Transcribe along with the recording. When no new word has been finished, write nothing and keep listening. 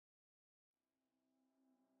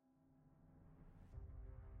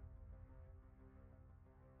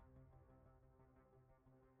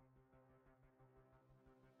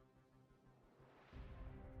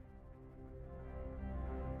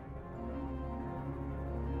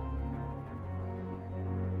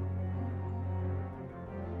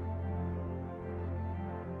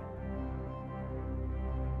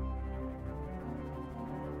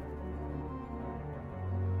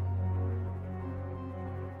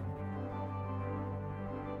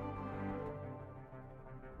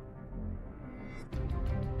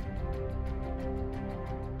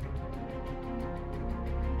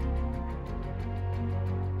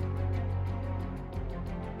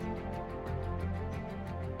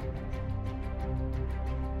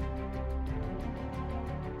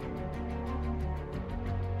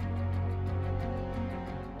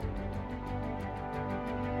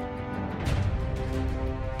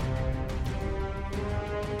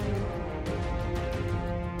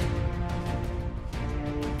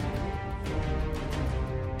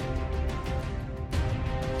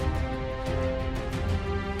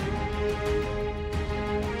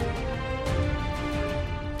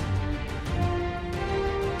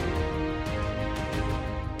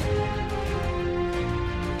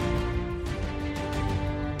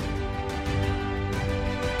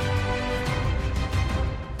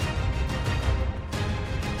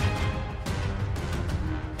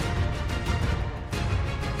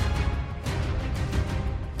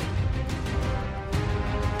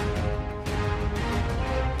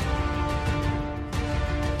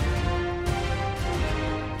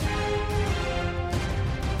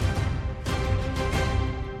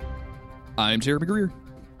I'm Jeremy Greer.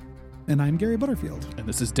 And I'm Gary Butterfield. And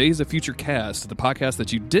this is Days of Future Cast, the podcast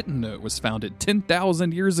that you didn't know was founded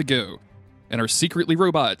 10,000 years ago and are secretly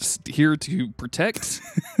robots here to protect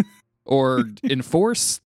or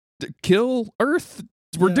enforce, kill Earth.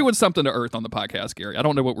 We're doing something to Earth on the podcast, Gary. I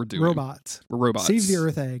don't know what we're doing. Robots. We're robots. Save the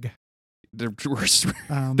Earth egg.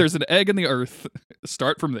 There's an egg in the Earth.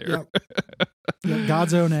 Start from there. Yep,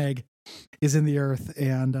 God's own egg is in the Earth,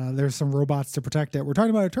 and there's some robots to protect it. We're talking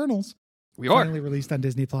about Eternals. We are. Finally released on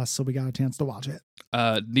Disney Plus, so we got a chance to watch it.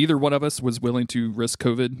 Neither one of us was willing to risk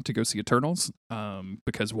COVID to go see Eternals,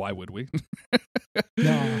 because why would we?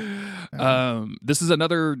 No. This is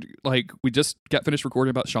another, we just got finished recording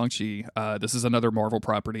about Shang-Chi. This is another Marvel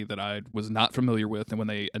property that I was not familiar with, and when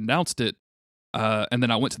they announced it, and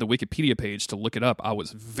then I went to the Wikipedia page to look it up, I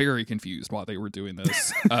was very confused while they were doing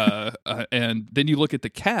this. And then you look at the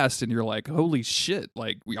cast and you're like, holy shit,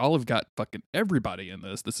 we all have got fucking everybody in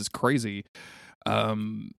this. This is crazy.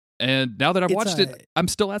 And now that I've watched it, I'm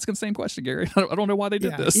still asking the same question, Gary. I don't know why they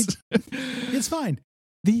did this. It's fine.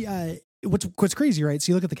 What's crazy, right?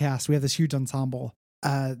 So you look at the cast, we have this huge ensemble.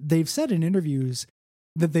 They've said in interviews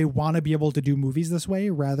that they want to be able to do movies this way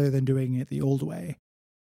rather than doing it the old way.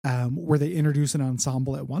 Where they introduce an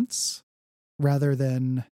ensemble at once rather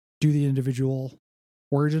than do the individual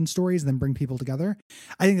origin stories and then bring people together.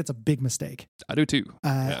 I think that's a big mistake. I do too.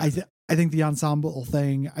 I think the ensemble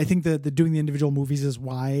thing, I think that the doing the individual movies is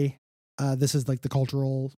why this is like the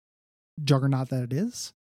cultural juggernaut that it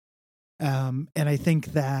is. And I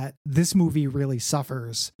think that this movie really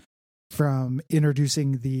suffers from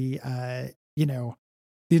introducing the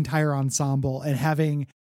entire ensemble and having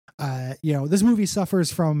this movie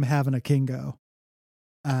suffers from having a Kingo.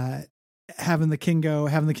 Having the Kingo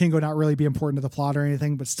not really be important to the plot or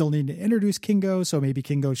anything, but still need to introduce Kingo, so maybe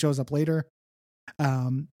Kingo shows up later.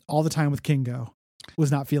 All the time with Kingo.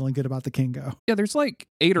 Was not feeling good about the Kingo. Yeah, there's 8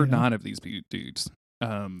 or 9 of these dudes.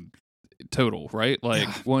 Total, right?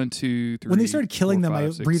 1, 2, 3. When they started killing 4, them, 5, I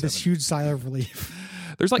 6, breathed 7. this huge sigh of relief.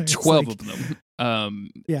 There's 12 of them.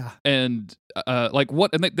 Yeah. And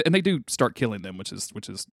what? And they do start killing them, which is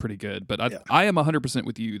pretty good. But I am 100%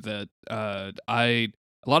 with you that a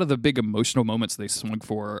lot of the big emotional moments they swung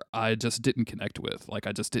for, I just didn't connect with.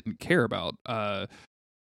 I just didn't care about. When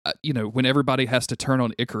everybody has to turn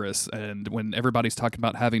on Icarus, and when everybody's talking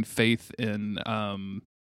about having faith in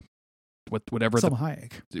whatever Selma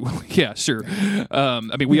Hayek. Yeah, sure.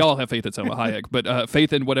 We all have faith in Selma Hayek, but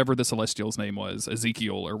faith in whatever the Celestial's name was,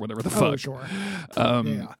 Ezekiel or whatever the fuck. Oh, sure.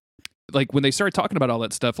 When they started talking about all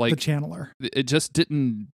that stuff, the channeler, it just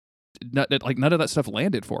didn't. None of that stuff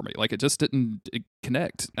landed for me. It just didn't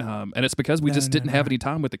connect. And it's because we didn't have any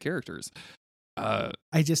time with the characters.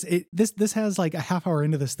 This has a half hour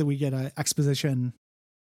into this that we get a exposition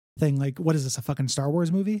thing. What is this, a fucking Star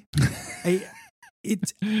Wars movie?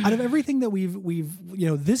 It's out of everything that we've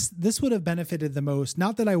this would have benefited the most.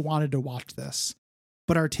 Not that I wanted to watch this,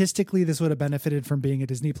 but artistically, this would have benefited from being a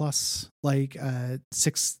Disney Plus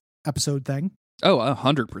 6-episode thing. Oh,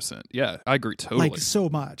 100%. Yeah, I agree totally. So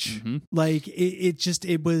much. Mm-hmm.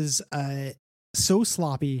 It was so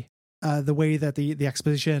sloppy. The way that the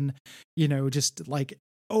exposition,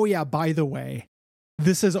 oh yeah, by the way,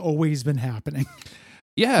 this has always been happening.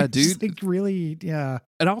 Yeah, dude. Really, yeah.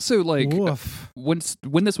 And also, Woof.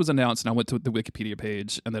 when this was announced and I went to the Wikipedia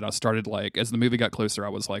page and then I started, as the movie got closer, I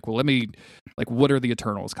was like, well, let me, what are the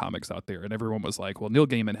Eternals comics out there? And everyone was like, well, Neil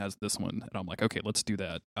Gaiman has this one. And I'm like, okay, let's do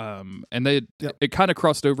that. And it kind of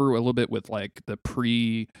crossed over a little bit with, the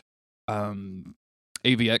pre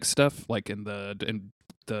AVX stuff, in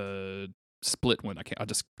the split one. I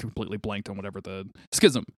just completely blanked on whatever the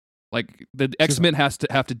Schism. The X-Men have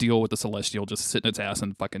to deal with the Celestial just sitting its ass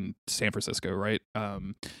in fucking San Francisco, right?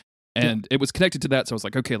 And it was connected to that, so I was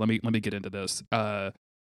like, okay, let me get into this. And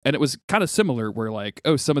it was kind of similar, where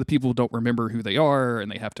some of the people don't remember who they are, and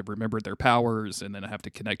they have to remember their powers, and then I have to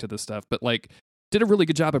connect to this stuff. But did a really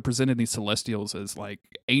good job of presenting these Celestials as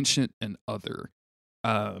ancient and other.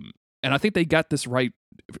 And I think they got this right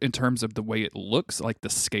in terms of the way it looks, the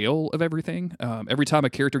scale of everything. Every time a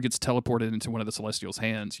character gets teleported into one of the Celestials'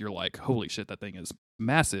 hands, you're like, holy shit, that thing is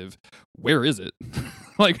massive. Where is it?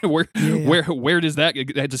 Where does that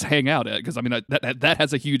just hang out at? Because that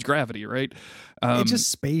has a huge gravity, right? It's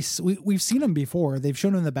just space. We've seen them before. They've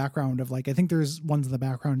shown them in the background of I think there's ones in the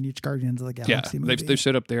background in each Guardians of the Galaxy movie. They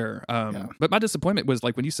showed up there. But my disappointment was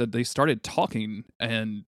when you said they started talking,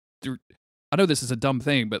 and I know this is a dumb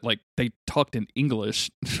thing, but they talked in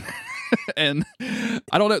English And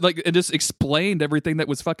I don't know, like it just explained everything that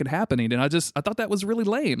was fucking happening, and I thought that was really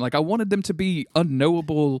lame. Like I wanted them to be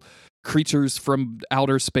unknowable creatures from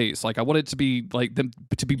outer space. Like I wanted to be like them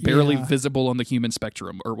to be barely visible on the human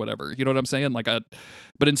spectrum or whatever. You know what I'm saying?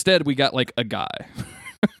 But instead we got like a guy,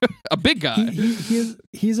 a big guy.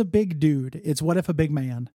 He's a big dude. It's What If a Big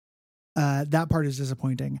Man. That part is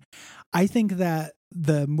disappointing. I think that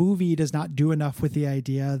the movie does not do enough with the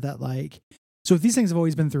idea that like, so if these things have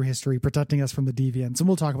always been through history protecting us from the deviants, and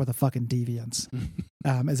we'll talk about the fucking deviants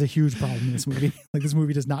as a huge problem in this movie. Like this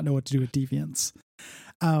movie does not know what to do with deviants.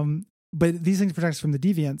 But these things protect us from the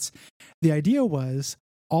deviants. The idea was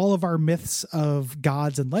all of our myths of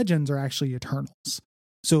gods and legends are actually eternals.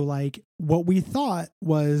 So like what we thought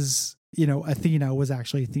was, Athena was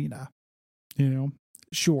actually Athena,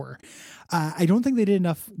 Sure. I don't think they did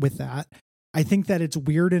enough with that. I think that it's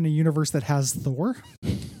weird in a universe that has Thor,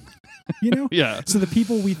 Yeah. So the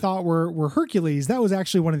people we thought were Hercules, that was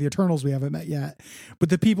actually one of the Eternals we haven't met yet. But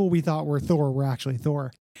the people we thought were Thor were actually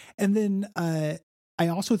Thor. And then I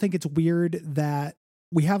also think it's weird that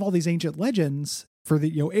we have all these ancient legends for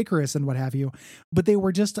the Icarus and what have you, but they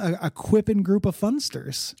were just a quipping group of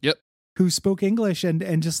funsters. Yep. Who spoke English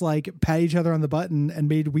and just like pat each other on the butt and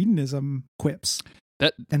made Whedonism quips.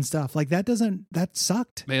 And stuff like that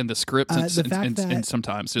sucked. Man, the script and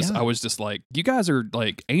sometimes just I was just like, you guys are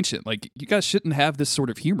like ancient. Like you guys shouldn't have this sort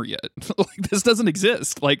of humor yet. Like this doesn't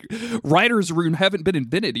exist. Like writer's room haven't been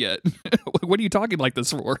invented yet. What are you talking like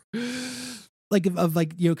this for? Like of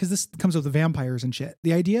like because this comes with the vampires and shit.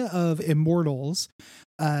 The idea of immortals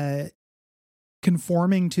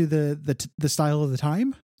conforming to the style of the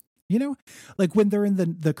time. Like when they're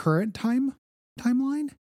in the current timeline.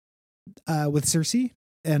 With Cersei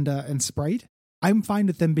and Sprite, I'm fine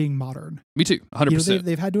with them being modern. Me too, 100%.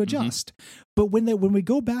 They've had to adjust. But when we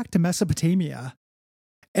go back to Mesopotamia,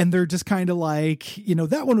 and they're just kind of like,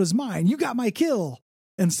 that one was mine, you got my kill,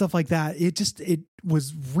 and stuff like that. It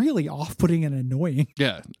was really off-putting and annoying.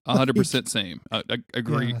 Yeah, 100% same. I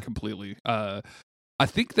agree completely. I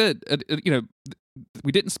think that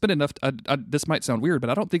we didn't spend enough. This might sound weird, but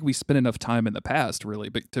I don't think we spent enough time in the past really,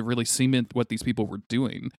 but to really cement what these people were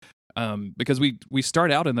doing. Because we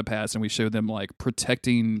start out in the past and we show them like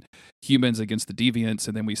protecting humans against the deviants,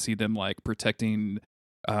 and then we see them like protecting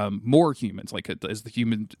more humans, like as the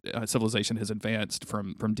human civilization has advanced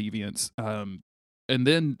from deviants. And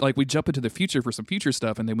then like we jump into the future for some future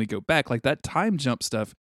stuff, and then we go back. Like that time jump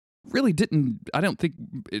stuff really didn't. I don't think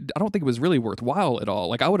it was really worthwhile at all.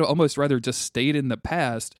 Like I would have almost rather just stayed in the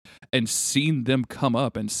past and seen them come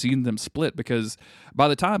up and seen them split, because by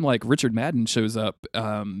the time like Richard Madden shows up,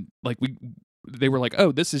 they were like,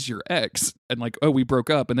 oh, this is your ex, and like, oh, we broke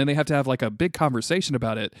up, and then they have to have like a big conversation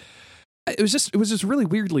about it. It was just really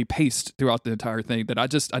weirdly paced throughout the entire thing that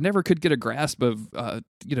I never could get a grasp of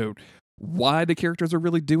why the characters are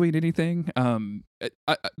really doing anything.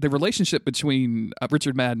 The relationship between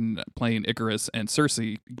Richard Madden playing Icarus and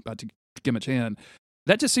Cersei, to Gemma Chan,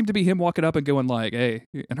 that just seemed to be him walking up and going like, hey,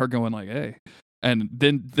 and her going like, hey. And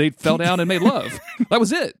then they fell down and made love. That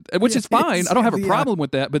was it, which is fine. I don't have a problem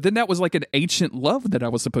with that. But then that was like an ancient love that I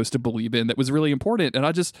was supposed to believe in that was really important. And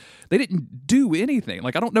they didn't do anything.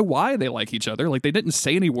 Like, I don't know why they like each other. Like, they didn't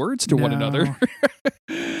say any words to one another.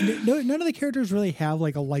 None of the characters really have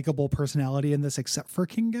like a likable personality in this except for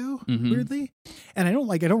Kingo, weirdly. And I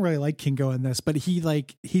don't really like Kingo in this, but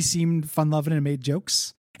he seemed fun-loving and made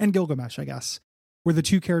jokes. And Gilgamesh, I guess, were the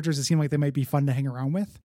two characters that seemed like they might be fun to hang around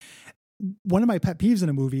with. One of my pet peeves in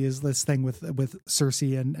a movie is this thing with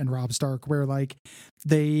Cersei and Robb Stark, where like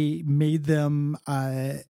they made them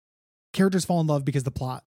characters fall in love because the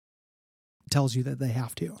plot tells you that they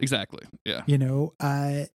have to. Exactly. Yeah.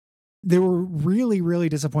 They were really, really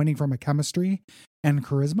disappointing from a chemistry and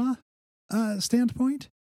charisma standpoint,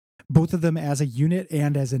 both of them as a unit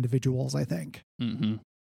and as individuals, I think.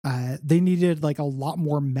 They needed like a lot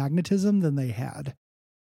more magnetism than they had.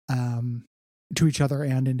 To each other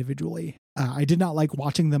and individually. I did not like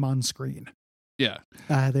watching them on screen. Yeah.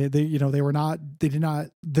 Them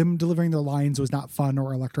delivering their lines was not fun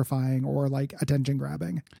or electrifying or like attention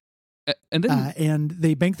grabbing. And then, and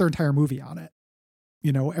they bank their entire movie on it.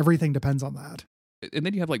 Everything depends on that. And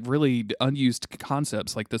then you have like really unused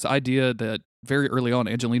concepts, like this idea that very early on,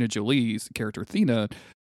 Angelina Jolie's character Athena,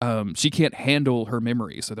 she can't handle her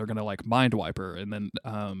memory, so they're gonna like mind wipe her. And then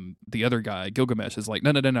the other guy, Gilgamesh, is like,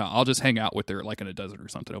 no, I'll just hang out with her like in a desert or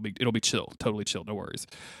something. It'll be chill, totally chill, no worries.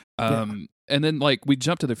 And then like we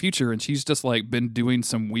jump to the future, and she's just like been doing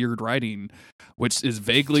some weird writing, which is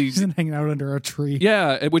vaguely She's been hanging out under a tree.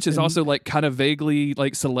 yeah, which is also like kind of vaguely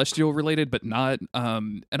like celestial related, but not.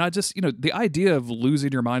 And I just the idea of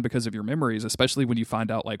losing your mind because of your memories, especially when you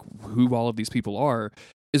find out like who all of these people are,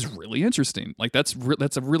 is really interesting. Like that's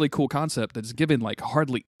a really cool concept that's given like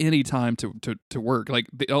hardly any time to work. Like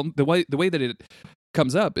the way that it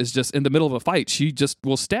comes up is just in the middle of a fight, she just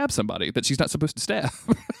will stab somebody that she's not supposed to stab.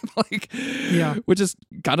 Like, yeah, which is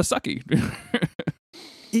kind of sucky.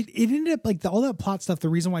 It ended up like all that plot stuff. The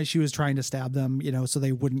reason why she was trying to stab them, so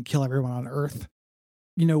they wouldn't kill everyone on Earth,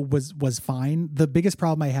 was fine. The biggest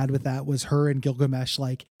problem I had with that was her and Gilgamesh.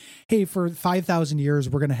 Like, hey, for 5,000 years,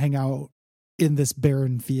 we're going to hang out in this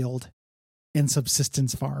barren field and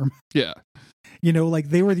subsistence farm. Yeah. Like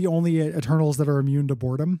they were the only Eternals that are immune to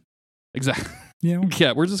boredom. Exactly.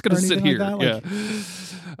 Yeah, we're just going to sit here. Like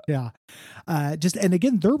yeah. And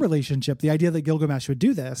again, their relationship, the idea that Gilgamesh would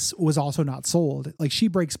do this was also not sold. Like she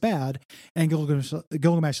breaks bad and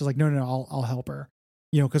Gilgamesh is like, no, I'll help her,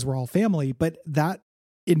 because we're all family. But that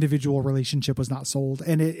individual relationship was not sold.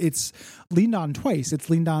 And it's leaned on twice. It's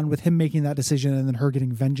leaned on with him making that decision and then her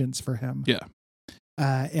getting vengeance for him. Yeah.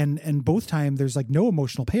 And both times there's like no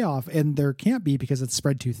emotional payoff, and there can't be because it's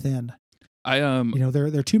spread too thin. There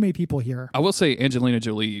are too many people here. I will say Angelina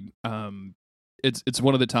Jolie, it's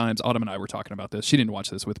one of the times Autumn and I were talking about this. She didn't watch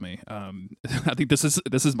this with me. I think this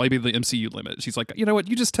is maybe the MCU limit. She's like, you know what?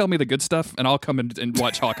 You just tell me the good stuff, and I'll come and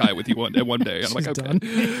watch Hawkeye with you one day. I'm like, okay.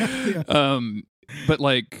 Yeah. But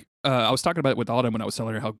like, I was talking about it with Autumn when I was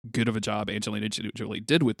telling her how good of a job Angelina Jolie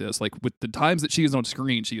did with this. Like with the times that she is on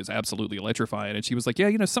screen, she is absolutely electrifying. And she was like, yeah,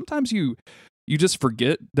 sometimes you just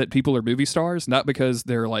forget that people are movie stars, not because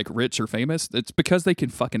they're like rich or famous. It's because they can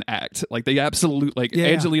fucking act. Like they absolutely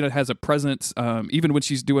Angelina has a presence. Even when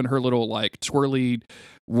she's doing her little like twirly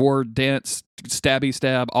war dance, stabby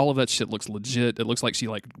stab, all of that shit looks legit. It looks like she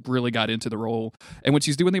like really got into the role. And when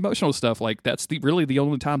she's doing the emotional stuff, like that's really the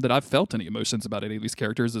only time that I've felt any emotions about any of these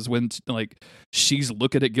characters is when like she's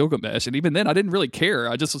looking at Gilgamesh. And even then I didn't really care.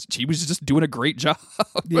 She was just doing a great job.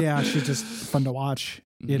 Yeah, she's just fun to watch.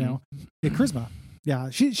 Yeah, charisma.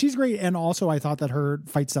 Yeah, she's great, and also I thought that her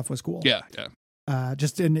fight stuff was cool. Yeah.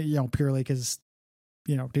 Just in purely because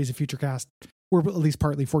Days of Future Cast were at least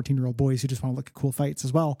partly 14-year-old boys who just want to look at cool fights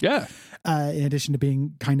as well. Yeah. In addition to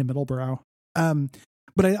being kind of middlebrow.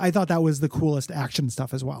 But I thought that was the coolest action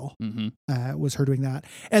stuff as well. Mm-hmm. Was her doing that,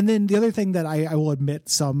 and then the other thing that I will admit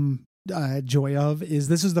some joy of is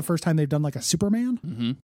this is the first time they've done like a Superman.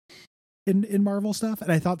 Mm-hmm. In Marvel stuff,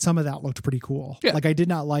 and I thought some of that looked pretty cool. Yeah. Like I did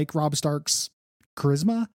not like Rob Stark's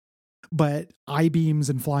charisma, but I-beams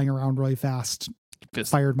and flying around really fast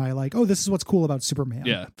fired my like, oh, this is what's cool about Superman.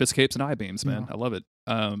 Yeah, fist capes and I-beams, man. I love it.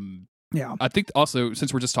 Yeah. I think also,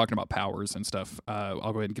 since we're just talking about powers and stuff,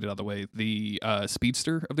 I'll go ahead and get it out of the way. The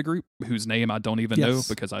speedster of the group, whose name I don't even know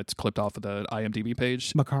because it's clipped off of the IMDb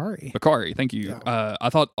page. Makari, thank you. Yeah. I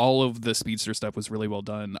thought all of the speedster stuff was really well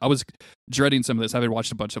done. I was dreading some of this. I had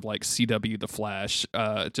watched a bunch of like CW The Flash,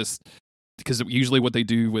 just because usually what they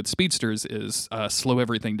do with speedsters is slow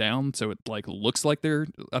everything down, so it like looks like they're,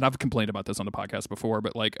 and I've complained about this on the podcast before,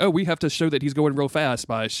 but like, oh, we have to show that he's going real fast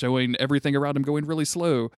by showing everything around him going really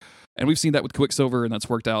slow, and we've seen that with Quicksilver, and that's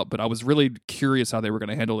worked out. But I was really curious how they were going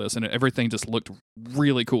to handle this, and everything just looked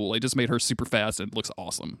really cool. It just made her super fast, and it looks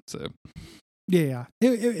awesome. So yeah,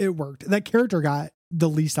 it worked. That character got the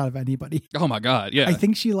least out of anybody. Oh my god, yeah. I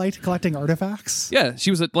think she liked collecting artifacts. Yeah, she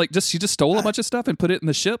was she just stole a bunch of stuff and put it in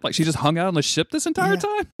the ship. Like she just hung out on the ship this entire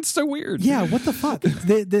time. It's so weird. Yeah, what the fuck?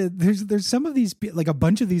 There's some of these, like a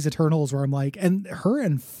bunch of these Eternals where I'm like, and her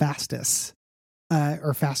and Phastos,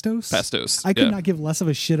 or Phastos. Phastos. I could not give less of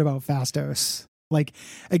a shit about Phastos. Like,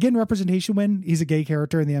 again, representation win. He's a gay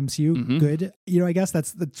character in the MCU. Mm-hmm. Good. I guess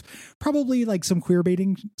that's probably like some queer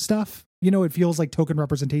baiting stuff. It feels like token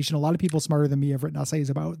representation. A lot of people smarter than me have written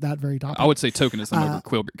essays about that very topic. I would say tokenism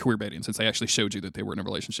over queer baiting, since they actually showed you that they were in a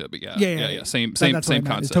relationship. But yeah. Same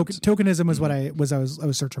concept. Tokenism is what I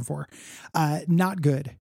was searching for. Not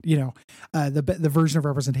good. The version of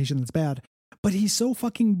representation that's bad. But he's so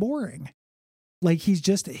fucking boring. Like he's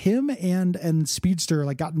just him and Speedster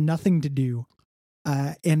like got nothing to do.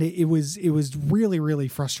 And it was really, really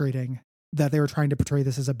frustrating that they were trying to portray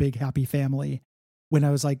this as a big happy family, when I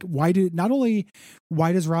was like, why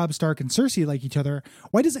does Rob Stark and Cersei like each other?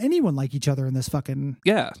 Why does anyone like each other in this fucking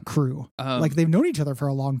crew? Like they've known each other for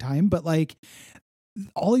a long time, but like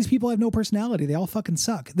all these people have no personality. They all fucking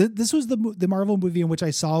suck. This was the Marvel movie in which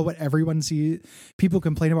I saw what people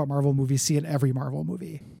complain about Marvel movies see in every Marvel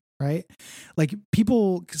movie. Right? Like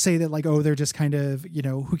people say that like, oh, they're just kind of,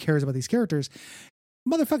 who cares about these characters?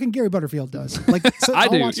 motherfucking Gary Butterfield does. Like, so I I'll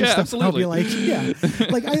do. watch this Yeah, stuff and I'll be like, yeah,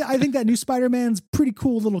 like I think that new Spider-Man's pretty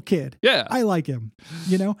cool little kid. Yeah. I like him,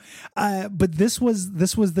 you know. But this was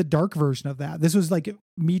the dark version of that. This was like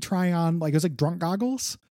me trying on, like, it was like drunk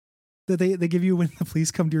goggles that they give you when the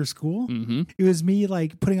police come to your school. Mm-hmm. It was me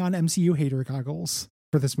like putting on MCU hater goggles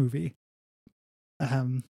for this movie.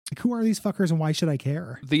 Like, who are these fuckers and why should I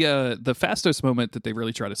care? The Fastos moment that they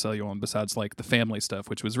really try to sell you on, besides like the family stuff,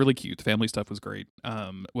 which was really cute, the family stuff was great,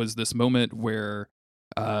 was this moment where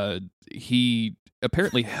he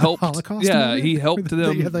apparently helped Holocaust moment? He helped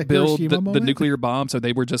them build the nuclear bomb, so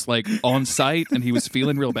they were just like on site and he was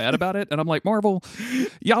feeling real bad about it. And I'm like, Marvel,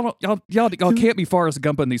 y'all can't be Forrest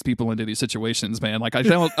Gumping these people into these situations, man. Like I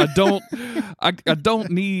don't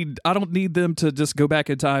need them to just go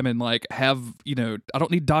back in time and like have, I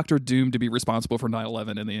don't need Doctor Doom to be responsible for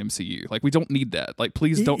 9/11 in the MCU. Like we don't need that. Like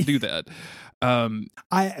please don't do that.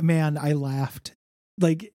 I laughed.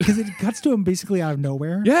 Like, because it cuts to him basically out of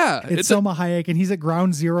nowhere. Yeah. It's Selma Hayek, and he's at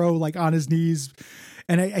ground zero, like on his knees.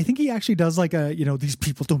 And I think he actually does like these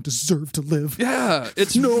people don't deserve to live. Yeah.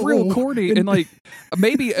 It's real corny. And like,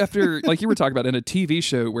 maybe after, like you were talking about in a TV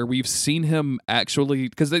show where we've seen him actually,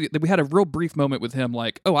 because we had a real brief moment with him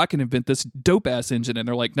like, oh, I can invent this dope ass engine. And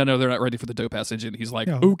they're like, no, they're not ready for the dope ass engine. He's like,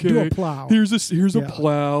 okay, do a plow. Here's a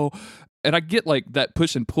plow. And I get like that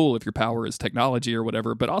push and pull if your power is technology or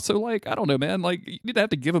whatever, but also like, I don't know, man, like you didn't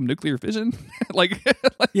have to give him nuclear fission.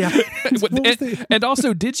 Yeah. and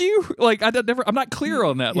also, did you like, I'm not clear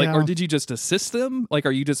on that. Like, or did you just assist them? Like,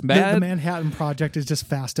 are you just mad? The Manhattan Project is just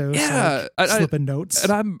Fastos. Yeah. Slipping notes.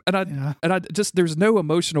 And I just, there's no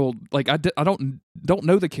emotional, like I don't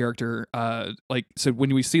know the character. Like, so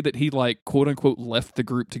when we see that he like quote unquote left the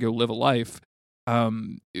group to go live a life,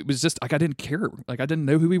 it was just like I didn't care. Like I didn't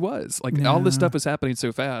know who he was. Like all this stuff was happening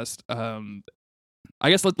so fast. I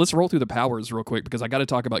guess let's roll through the powers real quick because I got to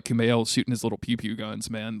talk about Kumail shooting his little pew pew guns,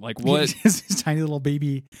 man. Like what? His tiny little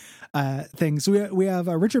baby thing. So we have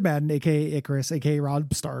Richard Madden, aka Icarus, aka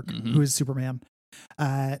Rob Stark, who is Superman.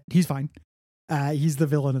 He's fine. He's the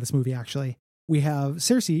villain of this movie. Actually, we have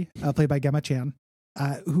Cersei, played by Gemma Chan,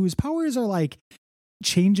 whose powers are like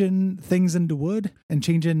changing things into wood and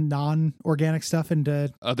changing non-organic stuff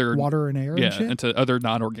into other water and air and shit. Into other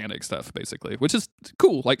non-organic stuff basically, which is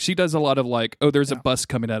cool. Like she does a lot of like, oh, there's a bus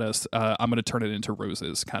coming at us, I'm gonna turn it into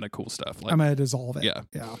roses, kind of cool stuff. Like, I'm gonna dissolve it. Yeah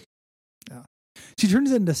She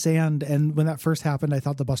turns it into sand, and when that first happened I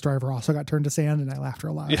thought the bus driver also got turned to sand, and I laughed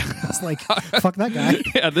real loud. I was like, fuck that guy.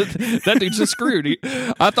 Yeah, that dude's just screwed.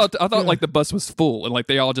 I thought like the bus was full and like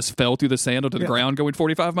they all just fell through the sand onto the ground going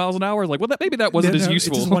 45 miles an hour. Like, well, maybe that wasn't as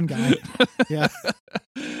useful. It's just one guy.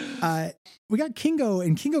 Yeah. We got Kingo,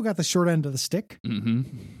 and Kingo got the short end of the stick.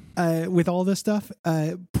 With all this stuff.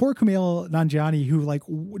 Poor Kumail Nanjiani, who like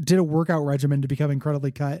did a workout regimen to become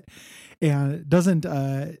incredibly cut and doesn't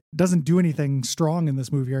do anything strong in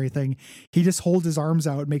this movie or anything. He just holds his arms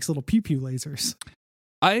out and makes little pew pew lasers.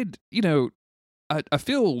 I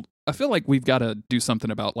feel like we've got to do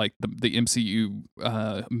something about like the MCU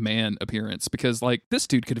man appearance, because like this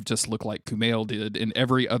dude could have just looked like Kumail did in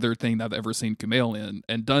every other thing I've ever seen Kumail in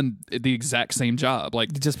and done the exact same job.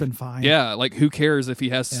 Like just been fine. Yeah, like who cares if he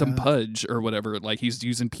has some pudge or whatever? Like he's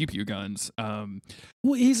using pew pew guns.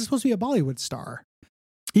 Well, he's supposed to be a Bollywood star.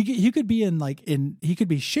 He could be he could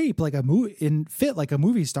be shaped like fit like a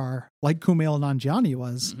movie star, like Kumail Nanjiani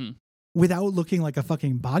was. Without looking like a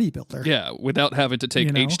fucking bodybuilder. Yeah, without having to take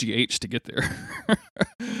HGH to get there.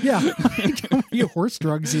 Yeah, how many horse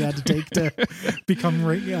drugs he had to take to become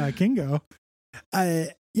Kingo.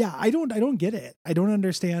 Yeah, I don't get it. I don't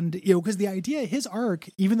understand, because the idea, his arc,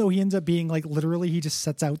 even though he ends up being like literally he just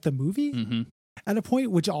sets out the movie at a point,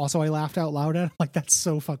 which also I laughed out loud at. Like, that's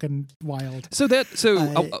so fucking wild. So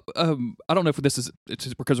I don't know if this is, it's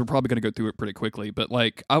just because we're probably going to go through it pretty quickly, but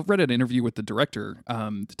like I've read an interview with the director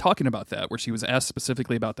talking about that, where she was asked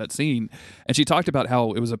specifically about that scene, and she talked about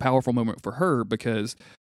how it was a powerful moment for her because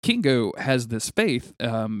Kingo has this faith,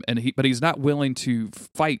 but he's not willing to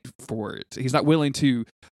fight for it. He's not willing to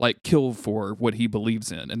like kill for what he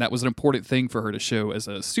believes in, and that was an important thing for her to show as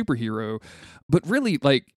a superhero. But really,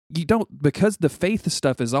 like, you don't, because the faith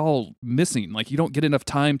stuff is all missing. Like, you don't get enough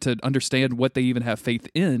time to understand what they even have faith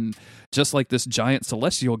in. Just like this giant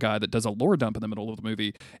celestial guy that does a lore dump in the middle of the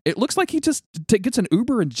movie. It looks like he just gets an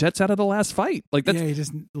Uber and jets out of the last fight. Like, that's, he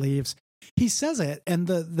just leaves. He says it, and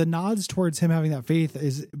the nods towards him having that faith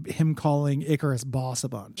is him calling Icarus boss a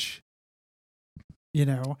bunch.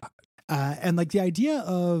 And like the idea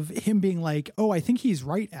of him being like, oh, I think he's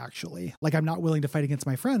right, actually. Like, I'm not willing to fight against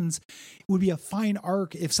my friends. It would be a fine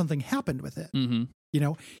arc if something happened with it.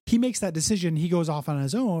 He makes that decision. He goes off on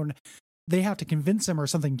his own. they have to convince him or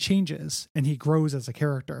something changes and he grows as a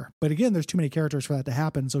character. But again, there's too many characters for that to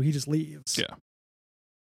happen, so he just leaves. Yeah.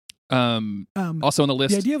 Also on the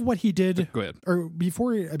list, the idea of what he did, go ahead. or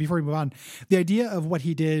before we move on, the idea of what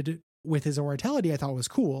he did with his immortality, I thought was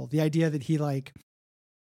cool. The idea that he like,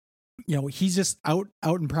 you know, he's just out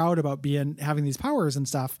and proud about having these powers and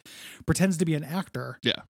stuff, pretends to be an actor.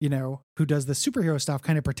 Yeah. You know, who does the superhero stuff,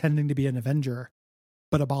 kind of pretending to be an Avenger,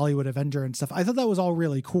 but a Bollywood Avenger and stuff. I thought that was all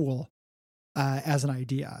really cool as an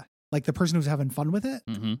idea. Like the person who's having fun with it.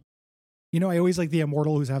 Mm-hmm. You know, I always like the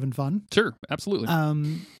immortal who's having fun. Sure, absolutely.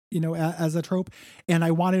 You know, as a trope, and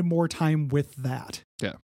I wanted more time with that.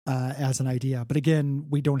 Yeah. As an idea, but again,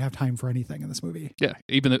 we don't have time for anything in this movie. Yeah,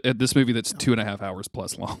 even this movie that's 2.5 hours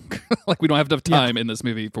plus long. Like we don't have enough time in this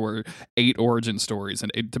movie for 8 origin stories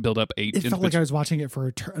and to build up 8. It felt like I was watching it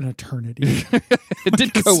for an eternity. It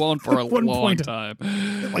did go on for a long time.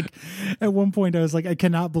 Like at one point, I was like, I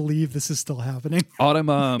cannot believe this is still happening. Autumn,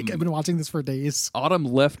 like, I've been watching this for days. Autumn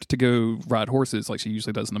left to go ride horses like she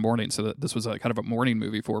usually does in the morning, so this was kind of a morning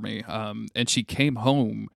movie for me. And she came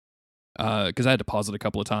home. Because I had to pause it a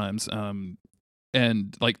couple of times,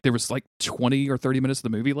 and like there was like 20 or 30 minutes of the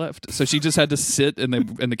movie left, so she just had to sit in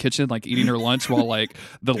the kitchen like eating her lunch while like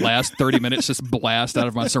the last 30 minutes just blast out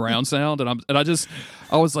of my surround sound, and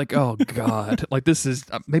I was like, oh god, like this is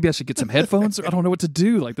maybe I should get some headphones. I don't know what to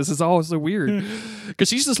do. Like this is all so weird because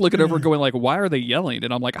she's just looking over going like, why are they yelling?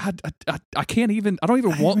 And I'm like, I can't even. I don't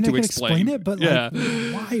even want to explain it, but like,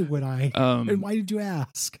 why would I? And why did you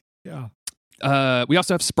ask? Yeah. We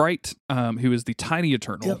also have Sprite, who is the tiny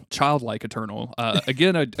Eternal, childlike Eternal.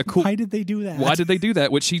 Again, a cool. Why did they do that? Why did they do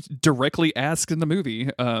that? Which she directly asked in the movie.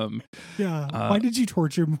 Why did you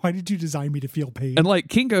torture me? Why did you design me to feel pain? And like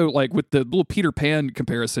Kingo, like with the little Peter Pan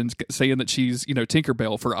comparisons, saying that she's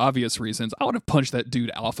Tinkerbell for obvious reasons. I would have punched that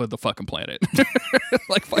dude off of the fucking planet.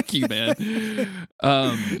 Like fuck you, man.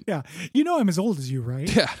 Yeah, you know I'm as old as you,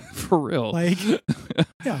 right? Yeah, for real. Like,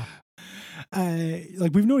 yeah.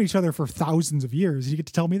 Like we've known each other for thousands of years. You get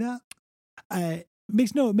to tell me that? It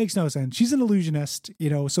makes no sense. She's an illusionist, you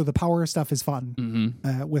know, so the power stuff is fun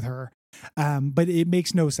with her. But it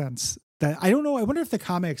makes no sense. That I don't know. I wonder if the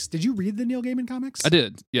comics. Did you read the Neil Gaiman comics? I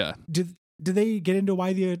did. Yeah. Did they get into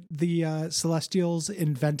why the Celestials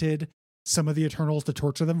invented some of the Eternals to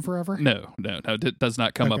torture them forever? No, it does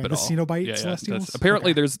not come up at the all. Cenobite Celestials?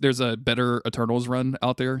 Apparently there's a better Eternals run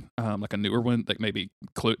out there, like a newer one that maybe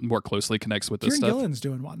more closely connects with this Kieran stuff. Gillen's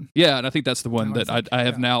doing one. Yeah, and I think that's the one that I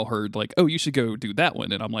have now heard like, oh, you should go do that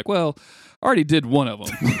one. And I'm like, well, I already did one of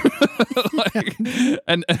them. Like,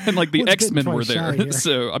 and like the X-Men were there.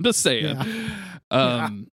 So I'm just saying.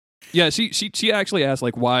 Yeah, she actually asked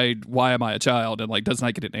like why am I a child, and like does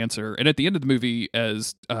not get an answer. And at the end of the movie,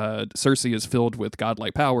 as Cersei is filled with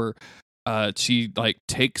godlike power, she like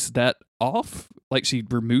takes that off, like she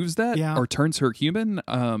removes that or turns her human.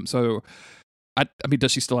 So I mean,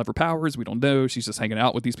 does she still have her powers? We don't know. She's just hanging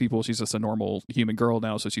out with these people. She's just a normal human girl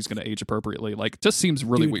now, so she's going to age appropriately. Like, just seems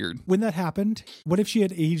really weird. When that happened, what if she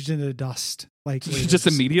had aged into dust? Like just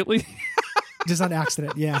immediately. Just on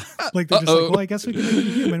accident, yeah. Like they're just like, well, I guess we can make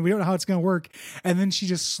it human. We don't know how it's going to work. And then she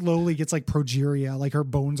just slowly gets like progeria, like her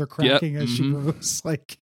bones are cracking as she grows.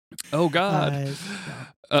 Like, oh god.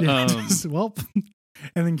 Well,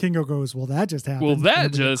 and then Kingo goes, well, that just happened. Well,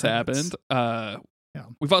 that just happened.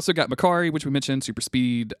 We've also got Makari, which we mentioned, super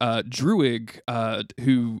speed. Druig,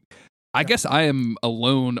 who I guess I am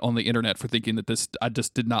alone on the internet for thinking that I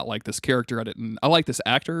just did not like this character. I like this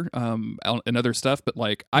actor and other stuff, but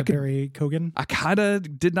like Barry Kogan. I kind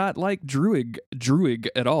of did not like Druig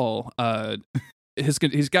at all.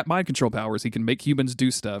 He's got mind control powers. He can make humans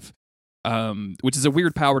do stuff. Which is a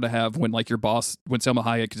weird power to have when like your boss, when Selma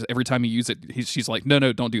Hayek, every time you use it, she's like,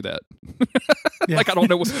 no, don't do that. Like, I don't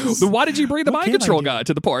know. Why did you bring the mind control guy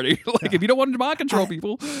to the party? Like, if you don't want to mind control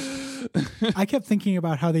people. I kept thinking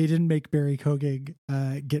about how they didn't make Barry Kogan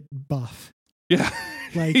get buff. Yeah.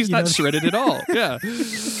 Like he's not shredded at all. Yeah.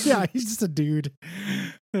 Yeah, he's just a dude.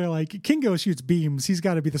 They're like, Kingo shoots beams. He's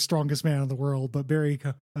got to be the strongest man in the world, but Barry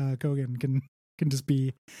Kogan can just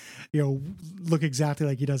be, you know, look exactly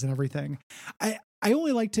like he does in everything. I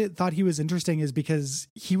only thought he was interesting is because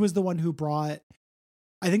he was the one who brought,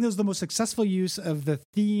 I think that was the most successful use of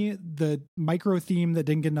the micro theme that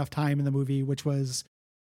didn't get enough time in the movie, which was,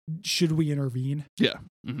 should we intervene? Yeah.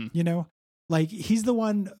 Mm-hmm. You know, like he's the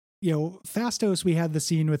one, you know, Fastos, we had the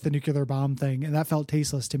scene with the nuclear bomb thing and that felt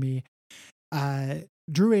tasteless to me.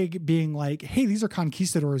 Druig being like, hey, these are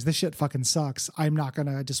conquistadors. This shit fucking sucks. I'm not going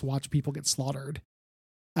to just watch people get slaughtered.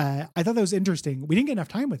 I thought that was interesting. We didn't get enough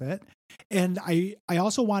time with it. And I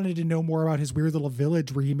also wanted to know more about his weird little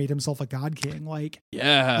village where he made himself a god king. Like,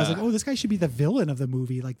 Yeah. I was like, oh, this guy should be the villain of the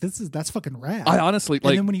movie. Like, that's fucking rad. I honestly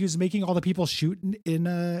and then when he was making all the people shoot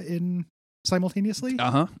in simultaneously,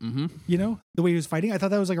 Mm-hmm. you know, the way he was fighting, I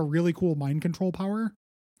thought that was like a really cool mind control power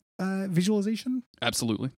visualization.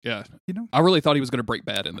 Absolutely. Yeah. You know, I really thought he was going to break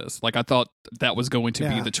bad in this. Like, I thought that was going to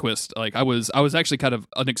be the twist. Like, I was actually kind of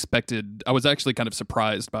unexpected. I was actually kind of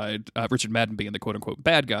surprised by Richard Madden being the quote unquote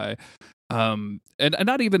bad guy. And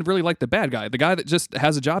not even really like the bad guy, the guy that just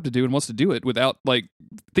has a job to do and wants to do it without like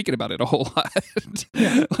thinking about it a whole lot.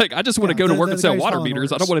 Like, I just want to go to work and sell water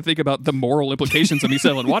meters. I don't want to think about the moral implications of me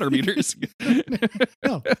selling water meters.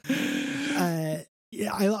 No.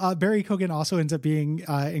 Barry Keoghan also ends up being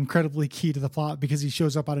incredibly key to the plot because he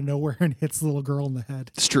shows up out of nowhere and hits the little girl in the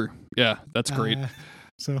head. It's true. Yeah, that's great.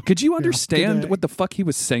 So could you understand what the fuck he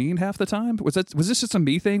was saying half the time? Was this just a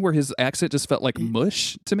me thing where his accent just felt like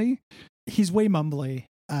mush to me? He's way mumbly.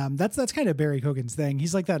 That's kind of Barry Keoghan's thing.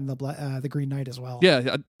 He's like that in the Green Knight as well.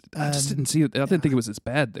 Yeah, I just didn't see it. I didn't think it was as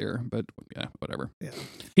bad there, but yeah, whatever. Yeah.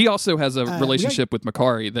 He also has a relationship with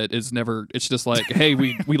Makari that is never. It's just like, hey,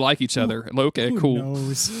 we like each other. Okay, cool. Who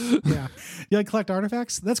knows? Yeah, you like collect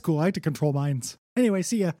artifacts? That's cool. I like to control minds. Anyway,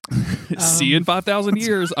 see ya. See you in 5,000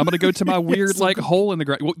 years. I'm gonna go to my weird hole in the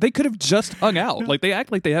ground. Well, they could have just hung out. Like, they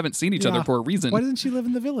act like they haven't seen each other for a reason. Why doesn't she live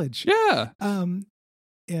in the village? Yeah.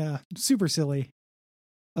 Yeah, super silly.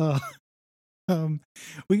 We got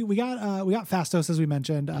Phastos, as we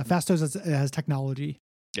mentioned. Phastos has technology.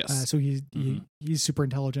 Yes. So he's super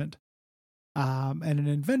intelligent. And an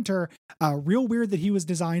inventor. Real weird that he was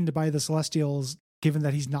designed by the Celestials, given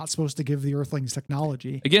that he's not supposed to give the Earthlings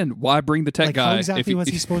technology. Again, why bring the tech guy? How exactly was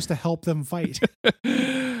he supposed to help them fight?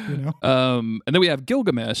 You know. And then we have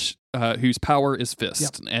Gilgamesh, whose power is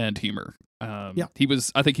fist and humor. I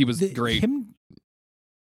think he was great.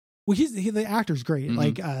 Well, the actor's great. Mm-hmm.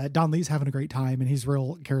 Like Don Lee's having a great time, and he's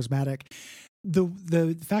real charismatic.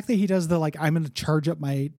 The fact that he does the I'm going to charge up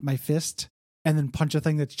my fist and then punch a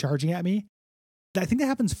thing that's charging at me. I think that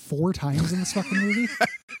happens 4 times in this fucking movie.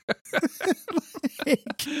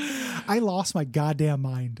 I lost my goddamn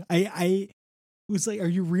mind. I was like, are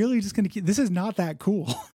you really just going to keep? This is not that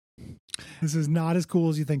cool. This is not as cool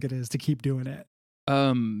as you think it is to keep doing it.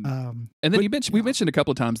 And then we mentioned a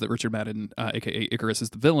couple of times that Richard Madden, aka Icarus, is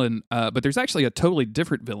the villain. But there's actually a totally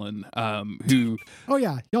different villain who. Oh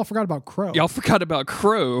yeah, y'all forgot about Crow. Motherfuckers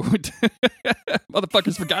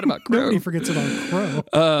forgot about Crow. Nobody forgets about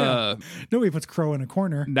Crow. Nobody puts Crow in a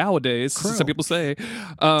corner nowadays. Crow. Some people say.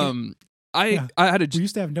 I had we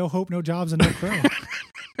used to have no hope, no jobs, and no Crow.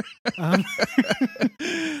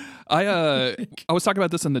 I was talking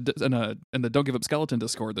about this in the Don't Give Up Skeleton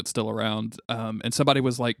Discord that's still around, and somebody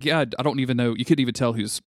was like, "Yeah, I don't even know. You couldn't even tell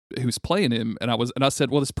who's playing him." And I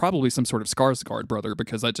said, "Well, it's probably some sort of Skarsgård brother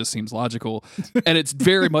because that just seems logical." And it's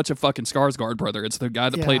very much a fucking Skarsgård brother. It's the guy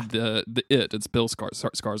that played the It. It's Bill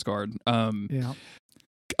Skarsgård.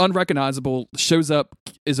 Unrecognizable, shows up,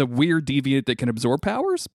 is a weird deviant that can absorb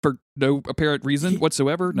powers for no apparent reason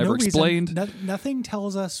whatsoever. Never explained. Nothing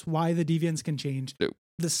tells us why the deviants can change. No.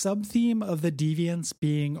 The sub-theme of the deviants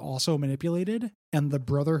being also manipulated and the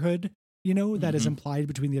brotherhood, that is implied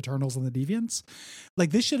between the Eternals and the deviants.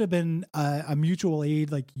 Like, this should have been a mutual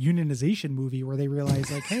aid, unionization movie where they realize,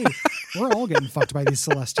 hey, we're all getting fucked by these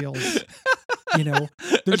Celestials.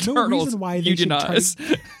 There's no reason why they unionize.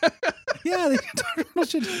 should yeah, the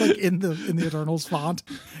Eternals should in the Eternals font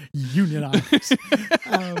unionize.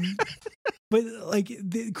 But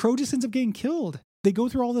the Crow just ends up getting killed. They go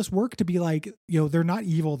through all this work to be they're not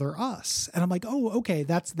evil, they're us. And I'm like, oh, okay,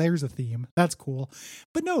 there's a theme. That's cool.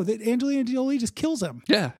 But no, that Angelina Jolie just kills him.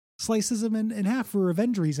 Yeah. Slices him in half for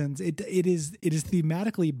revenge reasons. It is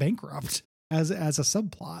thematically bankrupt as a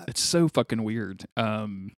subplot. It's so fucking weird. Yeah,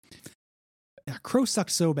 Crow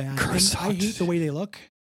sucks so bad. I hate the way they look.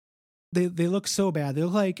 They look so bad. They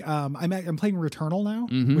look like I'm playing Returnal now,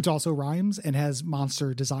 which also rhymes and has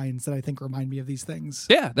monster designs that I think remind me of these things.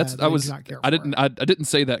 Yeah, I didn't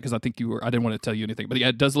say that because I think I didn't want to tell you anything, but yeah,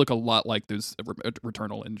 it does look a lot like those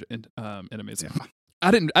Returnal enemies. Yeah.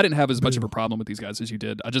 I didn't have as much of a problem with these guys as you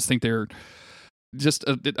did. I just think they're just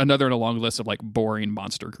another in a long list of boring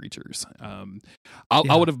monster creatures.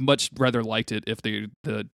 I would have much rather liked it if the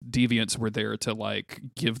deviants were there to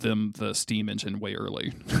give them the steam engine way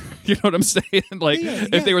early. You know what I'm saying?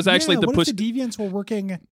 If there was actually the push. If the deviants were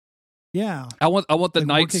working. Yeah, I want the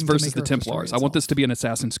Knights versus the Templars. I want this to be an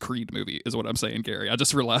Assassin's Creed movie, is what I'm saying, Gary. I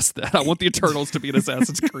just realized that. I want the Eternals to be an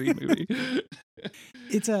Assassin's Creed movie.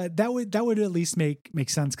 It's that would at least make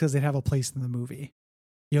sense because they'd have a place in the movie.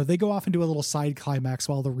 they go off and do a little side climax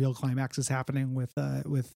while the real climax is happening with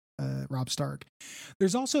Rob Stark.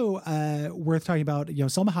 There's also worth talking about,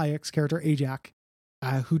 Selma Hayek's character Ajak,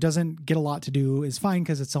 who doesn't get a lot to do, is fine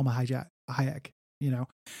because it's Selma Hayek,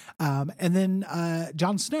 and then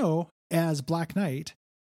Jon Snow as Black Knight.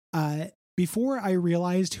 Before I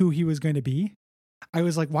realized who he was going to be, I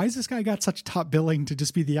was like, why has this guy got such top billing to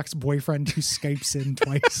just be the ex-boyfriend who Skypes in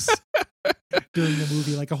twice during the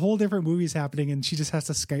movie? Like a whole different movie's happening and she just has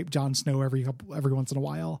to Skype Jon Snow every once in a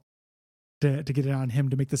while to get it on him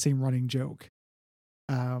to make the same running joke.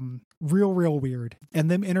 Real weird. And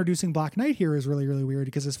them introducing Black Knight here is really, really weird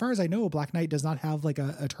because as far as I know, Black Knight does not have like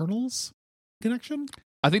a Eternals connection.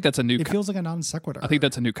 I think that's a new. It feels like a non sequitur. I think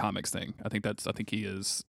that's a new comics thing. I think he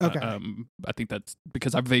is. Okay. I think that's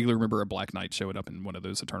because I vaguely remember a Black Knight showing up in one of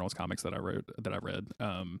those Eternals comics that I read.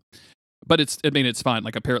 But it's fine.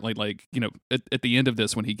 Like apparently, like at the end of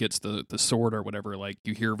this, when he gets the sword or whatever, like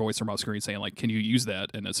you hear a voice from off screen saying like, "Can you use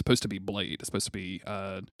that?" And it's supposed to be Blade. It's supposed to be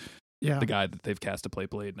the guy that they've cast to play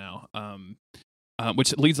Blade now.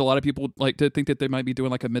 Which leads a lot of people like to think that they might be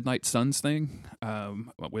doing like a Midnight Suns thing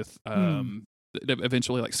with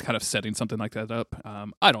eventually like kind of setting something like that up.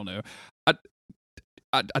 I don't know.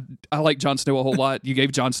 I like Jon Snow a whole lot. You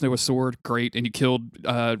gave Jon Snow a sword, great, and you killed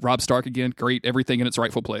Rob Stark again, great. Everything in its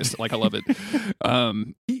rightful place. Like I love it.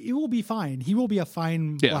 He will be fine. He will be a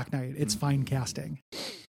fine Black Knight. It's fine casting.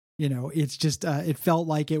 It's just it felt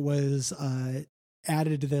like it was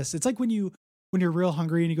added to this. It's like when you're real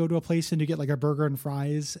hungry and you go to a place and you get like a burger and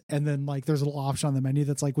fries, and then like there's a little option on the menu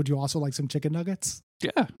that's like, would you also like some chicken nuggets?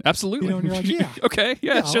 Yeah, absolutely. And you're like, yeah, okay,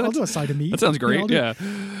 yeah, sure. I'll do a side of meat. That sounds great.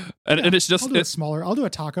 And it's just I'll do I'll do a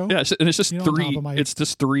taco. Yeah, and it's just three. It's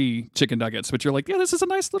just 3 chicken nuggets, but you're like, yeah, this is a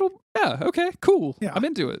nice little. Yeah, okay, cool. Yeah, I'm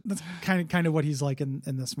into it. That's kind of what he's like in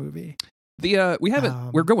this movie. We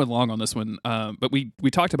haven't. We're going long on this one, but we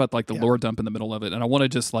talked about like the lore dump in the middle of it, and I want to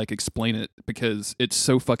just like explain it because it's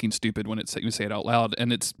so fucking stupid when you say it out loud,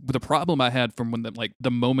 and it's the problem I had from when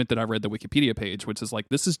the moment that I read the Wikipedia page, which is like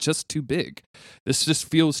this is just too big. This just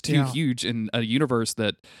feels too huge in a universe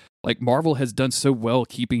that like Marvel has done so well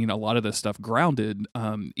keeping a lot of this stuff grounded,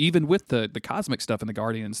 even with the cosmic stuff in the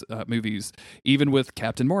Guardians movies, even with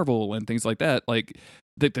Captain Marvel and things like that, like.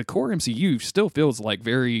 The core MCU still feels like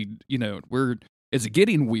very, it's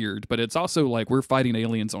getting weird, but it's also like we're fighting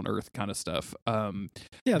aliens on Earth kind of stuff.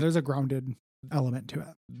 There's a grounded element to it.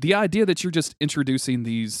 The idea that you're just introducing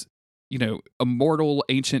these, immortal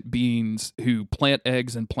ancient beings who plant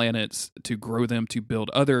eggs and planets to grow them to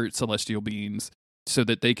build other celestial beings so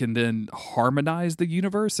that they can then harmonize the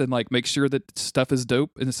universe and like make sure that stuff is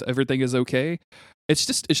dope and everything is okay. It's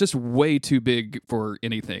just way too big for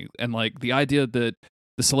anything. And like the idea that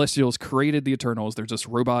the Celestials created the Eternals. They're just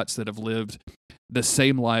robots that have lived the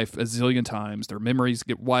same life a zillion times. Their memories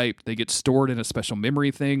get wiped. They get stored in a special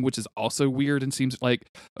memory thing, which is also weird and seems like,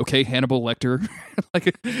 okay, Hannibal Lecter,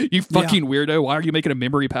 like you fucking weirdo. Why are you making a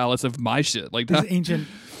memory palace of my shit? Like these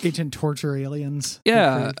ancient torture aliens.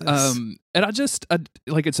 Yeah. And I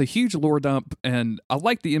like it's a huge lore dump, and I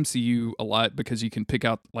like the MCU a lot because you can pick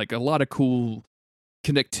out like a lot of cool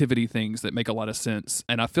connectivity things that make a lot of sense.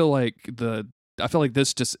 And I feel like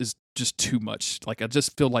this just is just too much. Like I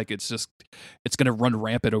just feel like it's going to run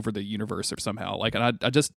rampant over the universe or somehow. Like, and I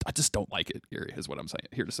just don't like it. Gary is what I'm saying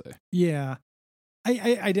here to say. Yeah,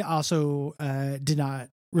 I also did not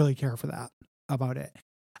really care for that about it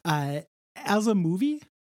as a movie,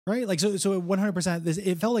 right? Like so 100%.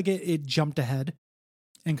 It felt like it jumped ahead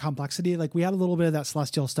in complexity. Like we had a little bit of that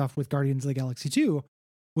celestial stuff with Guardians of the Galaxy 2,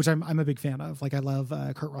 which I'm a big fan of. Like I love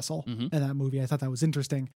Kurt Russell in that movie. I thought that was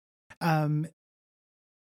interesting.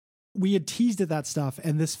 We had teased at that stuff,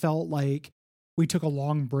 and this felt like we took a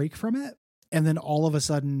long break from it, and then all of a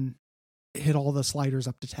sudden hit all the sliders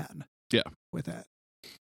up to 10. Yeah, with it,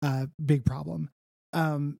 big problem.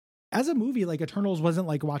 As a movie, like Eternals wasn't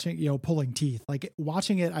like watching, pulling teeth. Like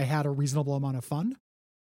watching it, I had a reasonable amount of fun.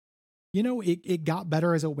 It got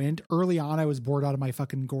better as it went. Early on, I was bored out of my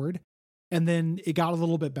fucking gourd, and then it got a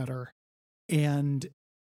little bit better, and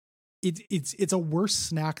it's a worse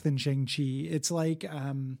snack than Shang-Chi. It's like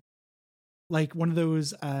one of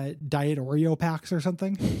those diet Oreo packs or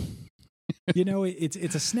something.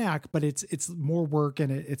 It's a snack, but it's more work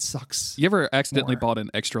and it sucks. You ever accidentally bought an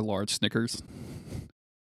extra large Snickers?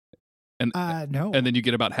 And no. And then you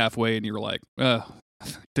get about halfway and you're like,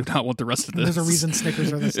 do not want the rest of this. There's a reason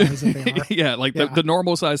Snickers are the size that they are. Yeah, like the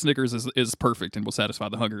normal size Snickers is perfect and will satisfy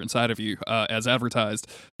the hunger inside of you as advertised.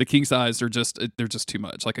 The king size they're just too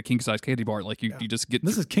much. Like a king size candy bar, like you just get.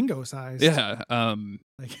 This is Kingo size. Yeah.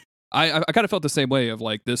 I kind of felt the same way of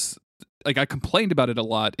like this. like I complained about it a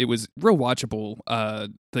lot. It was real watchable.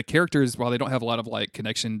 The characters, while they don't have a lot of like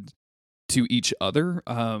connection to each other,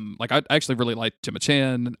 like I actually really liked Gemma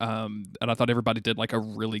Chan, and I thought everybody did like a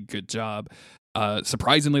really good job.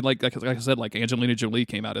 Surprisingly, like I said, like Angelina Jolie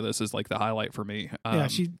came out of this as like the highlight for me. Yeah,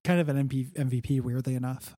 she's kind of an MVP, weirdly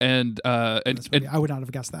enough. And I would not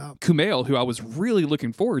have guessed that. Kumail, who I was really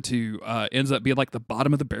looking forward to, ends up being like the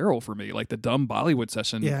bottom of the barrel for me, like the dumb Bollywood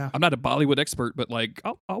session. Yeah. I'm not a Bollywood expert, but like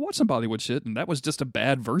I'll watch some Bollywood shit, and that was just a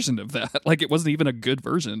bad version of that. Like it wasn't even a good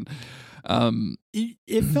version.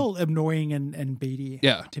 It felt annoying and baity.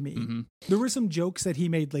 Yeah. To me, Mm-hmm. there were some jokes that he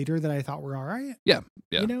made later that I thought were all right. Yeah.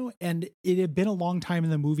 You know, and it had been a long time in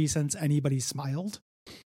the movie since anybody smiled.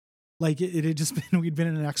 Like it had just been, we'd been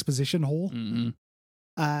in an exposition hole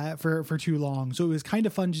for too long. So it was kind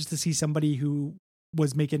of fun just to see somebody who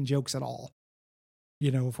was making jokes at all,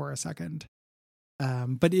 you know, for a second.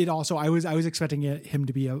 But it also, I was expecting him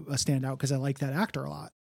to be a standout because I like that actor a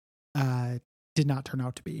lot. Did not turn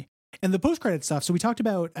out to be. And the post-credit stuff. So we talked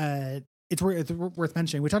about, it's worth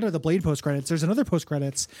mentioning. We talked about the Blade post-credits. There's another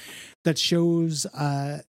post-credits that shows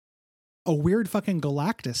a weird fucking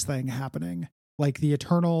Galactus thing happening. Like the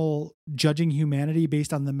eternal judging humanity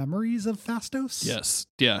based on the memories of Phastos. Yes.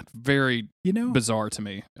 Yeah. Very bizarre to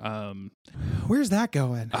me. Where's that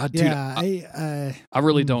going? Dude, I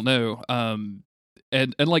really don't know.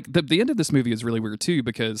 And like the end of this movie is really weird too,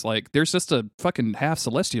 because like there's just a fucking half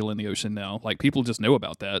celestial in the ocean now. Like people just know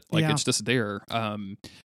about that. Like it's just there. And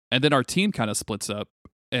then our team kind of splits up,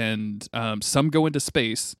 and some go into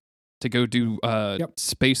space to go do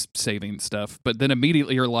space saving stuff, but then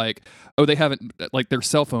immediately you're like, oh, they haven't, like their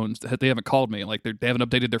cell phones, they haven't called me, like they haven't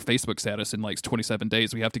updated their Facebook status in like 27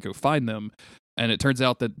 days. We have to go find them. And it turns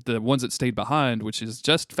out that the ones that stayed behind, which is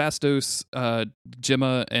just Phastos,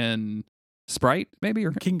 Gemma, and Sprite, maybe,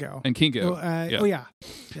 or Kingo. And Kingo. Yeah.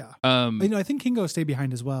 I think Kingo stayed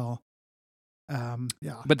behind as well.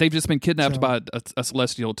 But they've just been kidnapped by a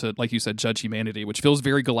celestial to, like you said, judge humanity, which feels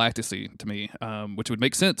very Galactus-y to me, which would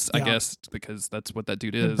make sense, I guess, because that's what that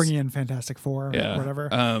dude is. Bringing in Fantastic Four or whatever.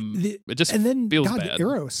 It just and then feels bad.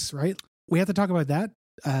 Eros, right? We have to talk about that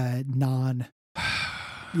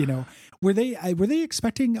were they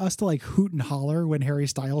expecting us to like hoot and holler when Harry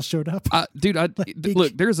Styles showed up? Dude,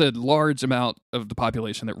 look, there's a large amount of the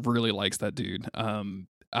population that really likes that dude.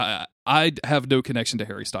 I have no connection to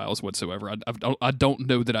Harry Styles whatsoever. I don't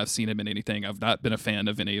know that I've seen him in anything. I've not been a fan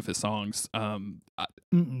of any of his songs. So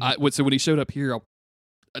when he showed up here,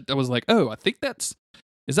 I was like, oh, I think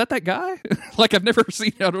is that guy? Like I don't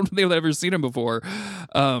think I've ever seen him before.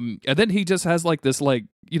 And then he just has like this, like,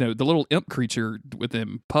 the little imp creature with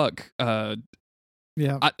him, Puck. I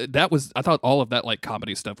thought all of that like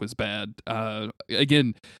comedy stuff was bad.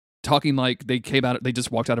 Again, talking like they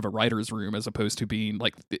just walked out of a writer's room, as opposed to being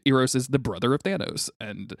like Eros is the brother of Thanos.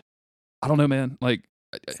 And I don't know, man, like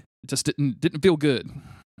it just didn't feel good.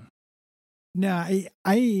 No,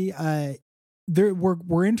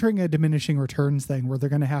 we're entering a diminishing returns thing where they're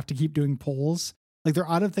going to have to keep doing polls. Like they're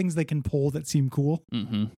out of things they can pull that seem cool,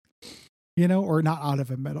 or not out of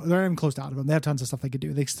them. They're not even close to out of them. They have tons of stuff they could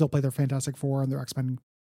do. They still play their Fantastic Four and their X-Men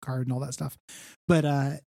card and all that stuff.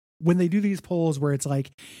 But when they do these polls where it's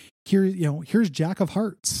like, here's Jack of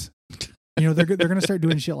Hearts, they're going to start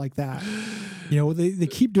doing shit like that. They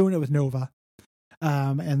keep doing it with Nova.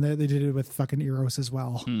 And they did it with fucking Eros as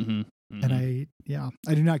well. And I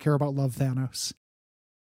do not care about Love Thanos.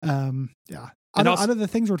 Out of the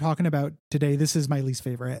things we're talking about today, this is my least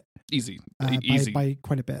favorite. Easy. By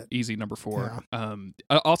quite a bit. Easy number 4. Yeah.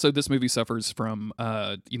 Also, this movie suffers from,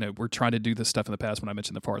 we're trying to do this stuff in the past when I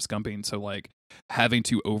mentioned the Forrest Gumping. So like having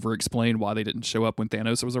to over explain why they didn't show up when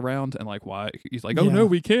Thanos was around, and like why he's like, oh no,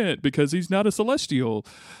 we can't because he's not a celestial.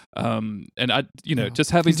 And I,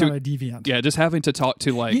 just having he's not a deviant. Yeah. Just having to talk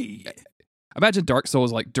to like, imagine Dark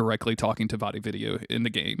Souls like directly talking to Vadi Video in the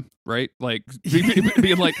game, right? Like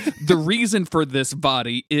being like, the reason for this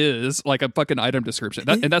body is like a fucking item description.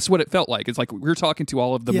 And that's what it felt like. It's like we're talking to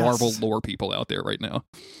all of the Marvel lore people out there right now.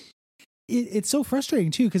 It's so frustrating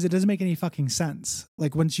too, because it doesn't make any fucking sense.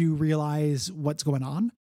 Like once you realize what's going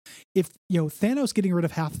on, if Thanos getting rid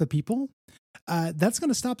of half the people, that's going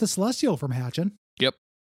to stop the Celestial from hatching. Yep.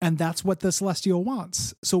 And that's what the Celestial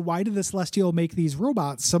wants. So why did the Celestial make these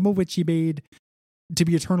robots, some of which he made to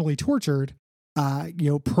be eternally tortured,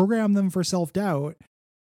 program them for self-doubt,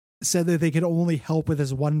 said that they could only help with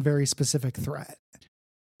this one very specific threat?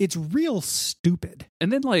 It's real stupid.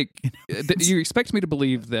 And then like, you expect me to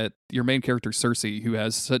believe that your main character, Cersei, who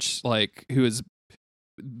has such like, who is,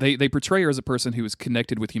 they portray her as a person who is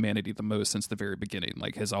connected with humanity the most since the very beginning,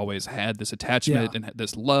 like has always had this attachment and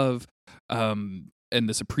this love, and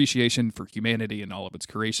this appreciation for humanity and all of its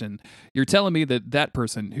creation. You're telling me that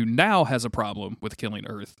person who now has a problem with killing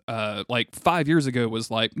Earth, like 5 years ago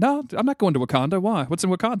was like, no, I'm not going to Wakanda. Why? What's in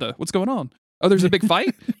Wakanda? What's going on? Oh, there's a big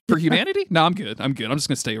fight for humanity? No, I'm good. I'm just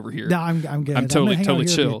gonna stay over here. No, I'm good. I'm totally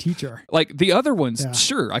chill. Teacher. Like the other ones,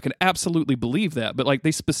 sure, I can absolutely believe that, but like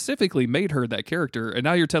they specifically made her that character, and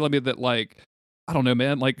now you're telling me that like, I don't know,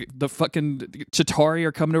 man, like the fucking Chitauri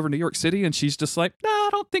are coming over to New York City, and she's just like, no, I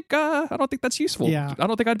don't think that's useful. Yeah. I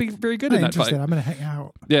don't think I'd be very good in that fight. I'm gonna hang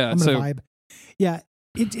out. Yeah, I'm gonna vibe. Yeah,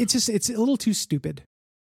 it's a little too stupid.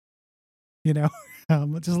 You know,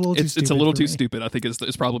 just a little too stupid. It's a little too stupid. I think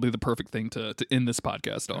it's probably the perfect thing to end this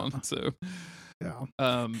podcast on. So, yeah.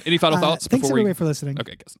 Any final thoughts? Thanks everybody for listening.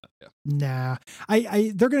 Okay, guess not. Yeah. Nah,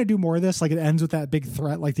 they're gonna do more of this. Like it ends with that big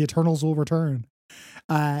threat, like the Eternals will return.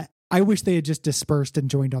 I wish they had just dispersed and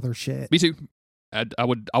joined other shit. Me too. I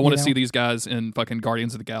want to see these guys in fucking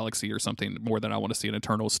Guardians of the Galaxy or something more than I want to see in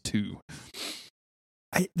Eternals 2.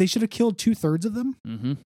 They should have killed 2/3 of them.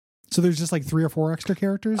 Mm-hmm. So there's just like 3 or 4 extra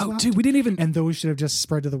characters. Oh, left, dude, we didn't even. And those should have just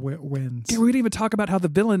spread to the winds. Dude, we didn't even talk about how the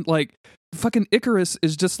villain, like, fucking Icarus,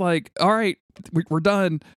 is just like, all right, we're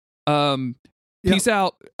done. Peace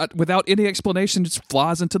out. Without any explanation, just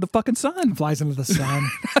flies into the fucking sun. Flies into the sun.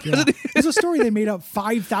 Yeah. It's a story they made up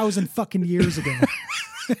 5,000 fucking years ago.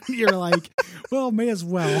 You're like, well, may as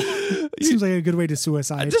well. Seems like a good way to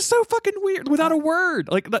suicide. Just so fucking weird, without a word.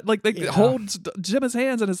 Like they holds Jim's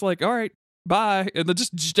hands and it's like, all right, bye, and then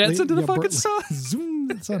just jets into the fucking sun.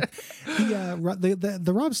 Zoom. Sun.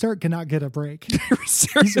 The Rob Stark cannot get a break. He's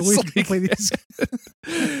always gonna play these.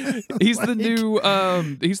 He's the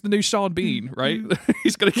new Sean Bean, right?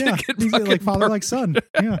 He's gonna get he's like father like son.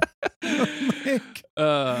 Yeah.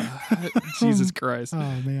 Jesus Christ.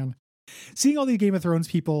 Oh man. Seeing all these Game of Thrones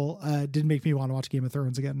people did make me want to watch Game of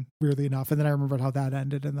Thrones again, weirdly enough. And then I remembered how that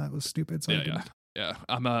ended, and that was stupid. So yeah.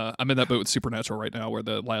 I'm in that boat with Supernatural right now, where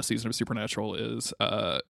the last season of Supernatural is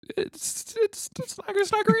it's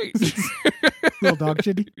not great. Little dog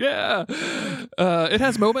shitty. Yeah. It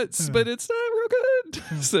has moments, but it's not real good.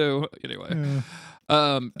 So anyway.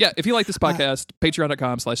 If you like this podcast,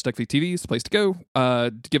 patreon.com/StuckFeedTV is the place to go.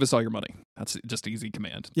 Give us all your money. That's just an easy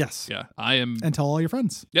command. Yes. Yeah. I am. And tell all your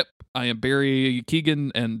friends. Yep. I am Barry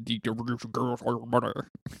Keegan, and that's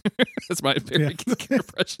my Barry Keegan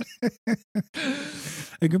impression.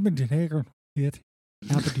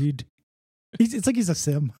 It's like he's a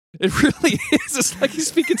sim. It really is. It's like he's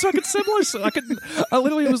speaking fucking similar. So I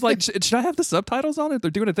literally was like, should I have the subtitles on it?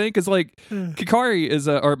 They're doing a thing because like Makari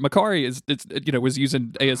was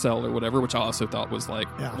using ASL or whatever, which I also thought was like,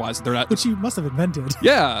 why is there not? Which you must have invented.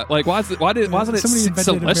 Yeah, like wasn't it somebody invented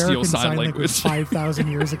celestial American sign language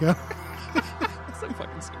 5,000 years ago? So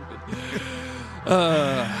fucking stupid.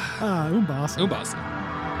 Umbasa.